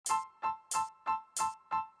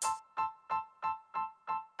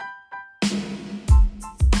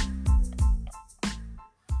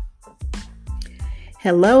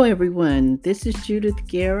Hello, everyone. This is Judith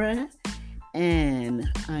Guerra, and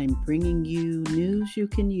I'm bringing you news you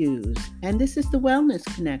can use. And this is the Wellness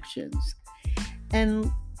Connections.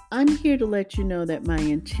 And I'm here to let you know that my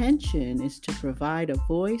intention is to provide a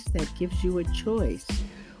voice that gives you a choice,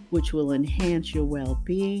 which will enhance your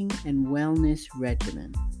well-being and wellness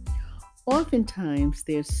regimen. Oftentimes,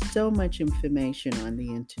 there's so much information on the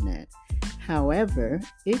internet. However,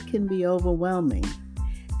 it can be overwhelming,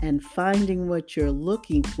 and finding what you're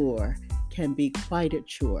looking for can be quite a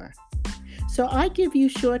chore. So I give you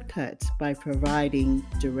shortcuts by providing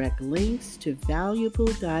direct links to valuable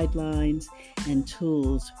guidelines and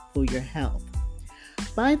tools for your health.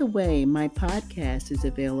 By the way, my podcast is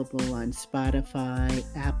available on Spotify,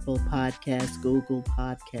 Apple Podcasts, Google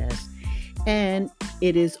Podcasts, and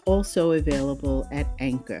it is also available at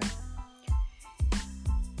Anchor.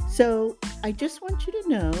 So I just want you to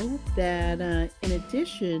know that in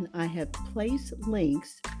addition, I have placed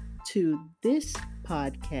links to this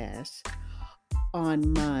podcast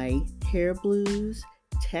on my Hair Blues,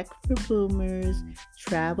 Tech for Boomers,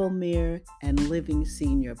 Travel Mirror, and Living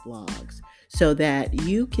Senior blogs so that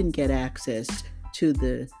you can get access to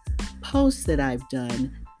the posts that I've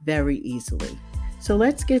done very easily. So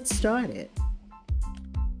let's get started.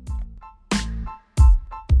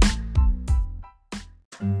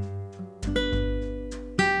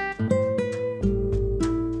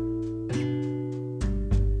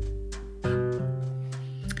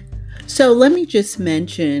 So let me just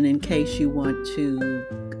mention, in case you want to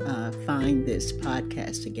find this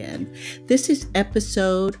podcast again, this is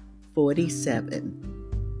episode 47.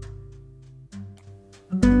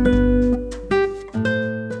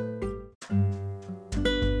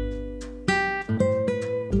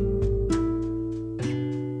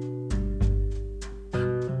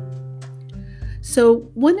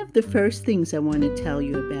 So one of the first things I want to tell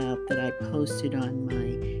you about that I posted on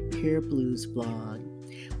my Hair Blues blog,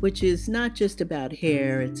 which is not just about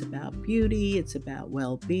hair, it's about beauty, it's about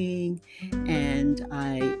well-being, and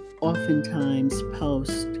I oftentimes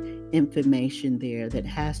post information there that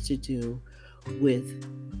has to do with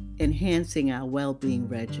enhancing our well-being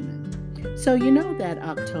regimen. So you know that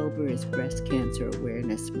October is Breast Cancer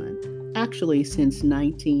Awareness Month, actually since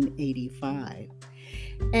 1985.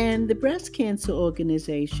 And the Breast Cancer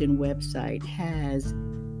Organization website has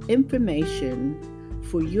information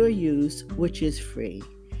for your use, which is free.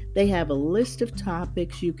 They have a list of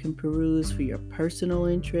topics you can peruse for your personal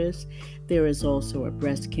interests. There is also a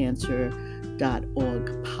breastcancer.org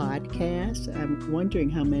podcast. I'm wondering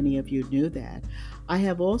how many of you knew that. I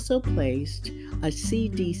have also placed a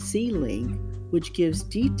CDC link, which gives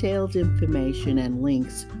detailed information and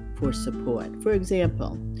links for support. For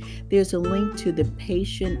example, there's a link to the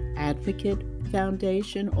Patient Advocate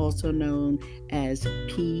Foundation, also known as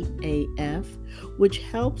PAF, which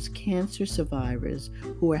helps cancer survivors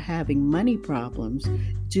who are having money problems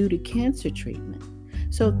due to cancer treatment.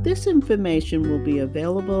 So this information will be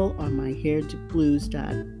available on my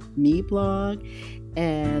hairblues.me blog,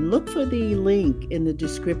 and look for the link in the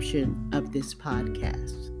description of this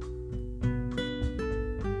podcast.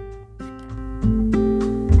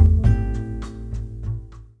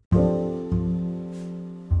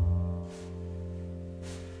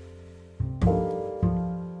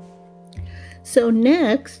 So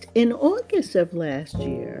next, in August of last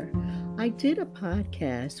year, I did a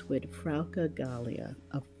podcast with Frauke Gallia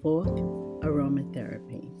of Fork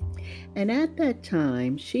Aromatherapy. And at that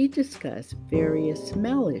time, she discussed various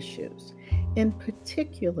smell issues, in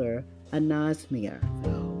particular anosmia,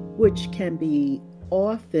 which can be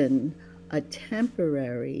often a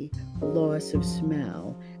temporary loss of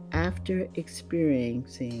smell after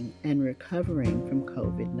experiencing and recovering from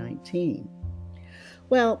COVID-19.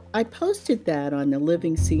 Well, I posted that on the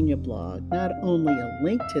Living Senior blog, not only a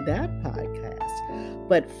link to that podcast,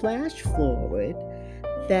 but flash forward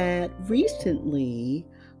that recently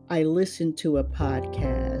I listened to a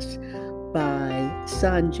podcast by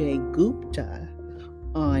Sanjay Gupta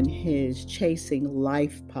on his Chasing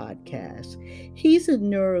Life podcast. He's a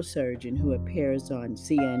neurosurgeon who appears on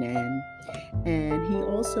CNN, and he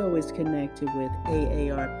also is connected with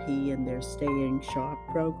AARP and their Staying Sharp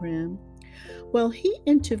program. Well, he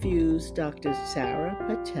interviews Dr. Sarah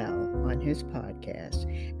Patel on his podcast,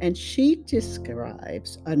 and she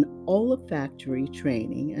describes an olfactory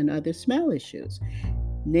training and other smell issues,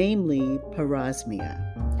 namely parosmia,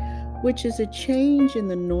 which is a change in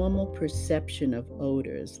the normal perception of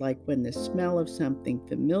odors, like when the smell of something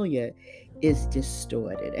familiar is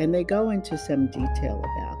distorted. And they go into some detail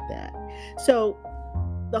about that. So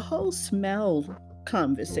the whole smell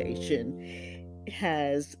conversation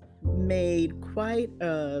has made quite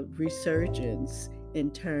a resurgence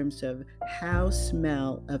in terms of how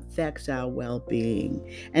smell affects our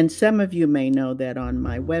well-being. And some of you may know that on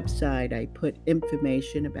my website, I put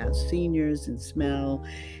information about seniors and smell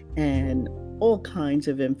and all kinds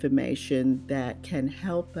of information that can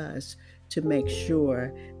help us to make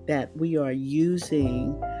sure that we are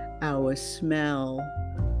using our smell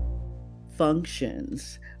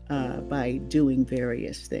functions by doing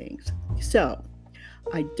various things. So,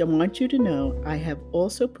 I want you to know I have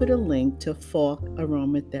also put a link to Falk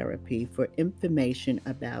Aromatherapy for information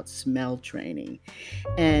about smell training.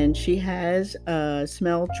 And she has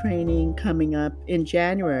smell training coming up in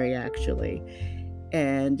January, actually.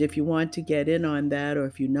 And if you want to get in on that, or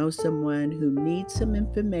if you know someone who needs some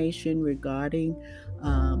information regarding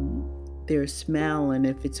their smell and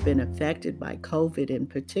if it's been affected by COVID in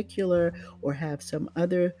particular, or have some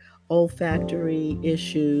other olfactory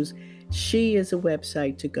issues, she is a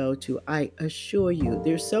website to go to. I assure you,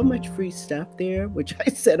 there's so much free stuff there, which I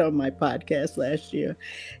said on my podcast last year.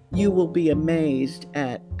 You will be amazed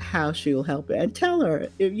at how she'll help you. And tell her,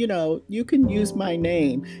 you can use my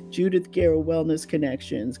name, Judith Guerra Wellness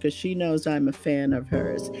Connections, because she knows I'm a fan of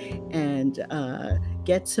hers, and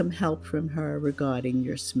get some help from her regarding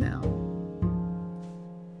your smell.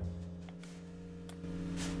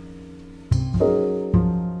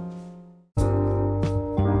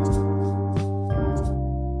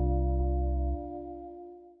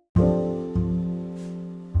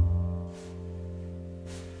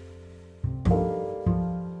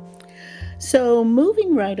 So,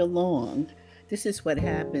 moving right along, this is what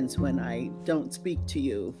happens when I don't speak to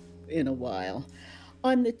you in a while.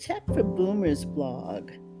 On the Tech for Boomers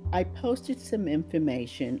blog, I posted some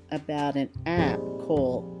information about an app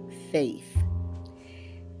called Faith.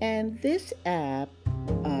 And this app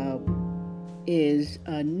is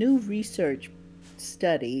a new research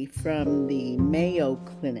study from the Mayo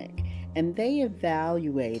Clinic, and they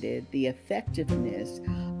evaluated the effectiveness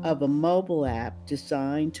of a mobile app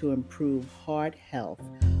designed to improve heart health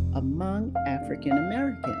among African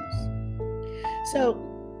Americans. So,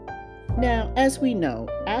 now, as we know,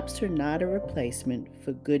 apps are not a replacement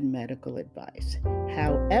for good medical advice.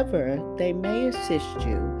 However, they may assist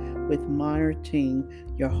you with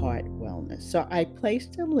monitoring your heart wellness. So I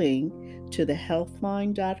placed a link to the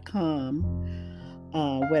healthline.com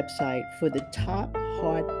website for the top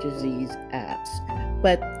heart disease apps.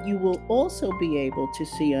 But you will also be able to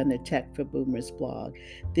see on the Tech for Boomers blog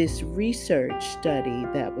this research study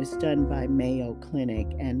that was done by Mayo Clinic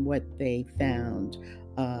and what they found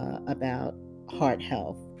about heart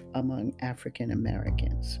health among African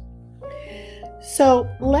Americans. So,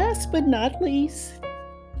 last but not least,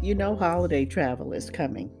 holiday travel is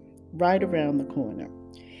coming right around the corner.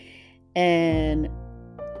 And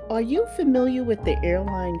are you familiar with the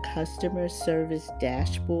airline customer service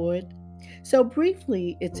dashboard? So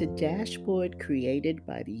briefly, it's a dashboard created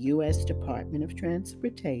by the U.S. Department of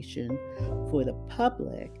Transportation for the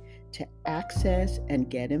public to access and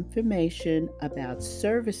get information about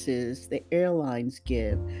services the airlines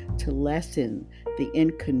give to lessen the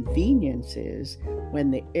inconveniences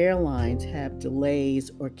when the airlines have delays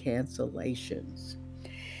or cancellations.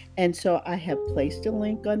 And so I have placed a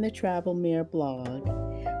link on the Travel Mare blog,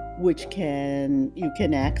 which you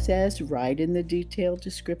can access right in the detailed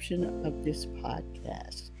description of this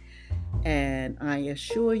podcast. And I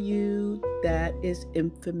assure you that is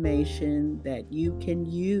information that you can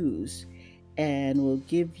use and will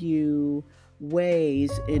give you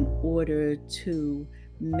ways in order to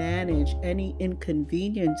manage any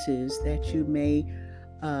inconveniences that you may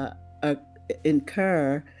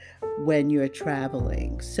incur when you're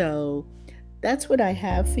traveling. So that's what I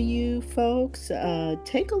have for you, folks.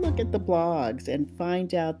 Take a look at the blogs and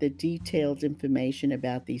find out the detailed information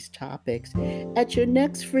about these topics at your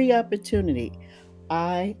next free opportunity.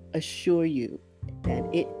 I assure you that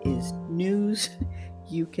it is news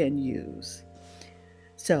you can use.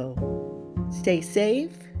 So stay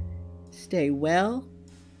safe, stay well,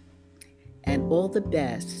 and all the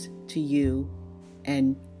best to you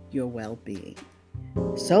and your well-being.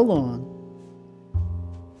 So long.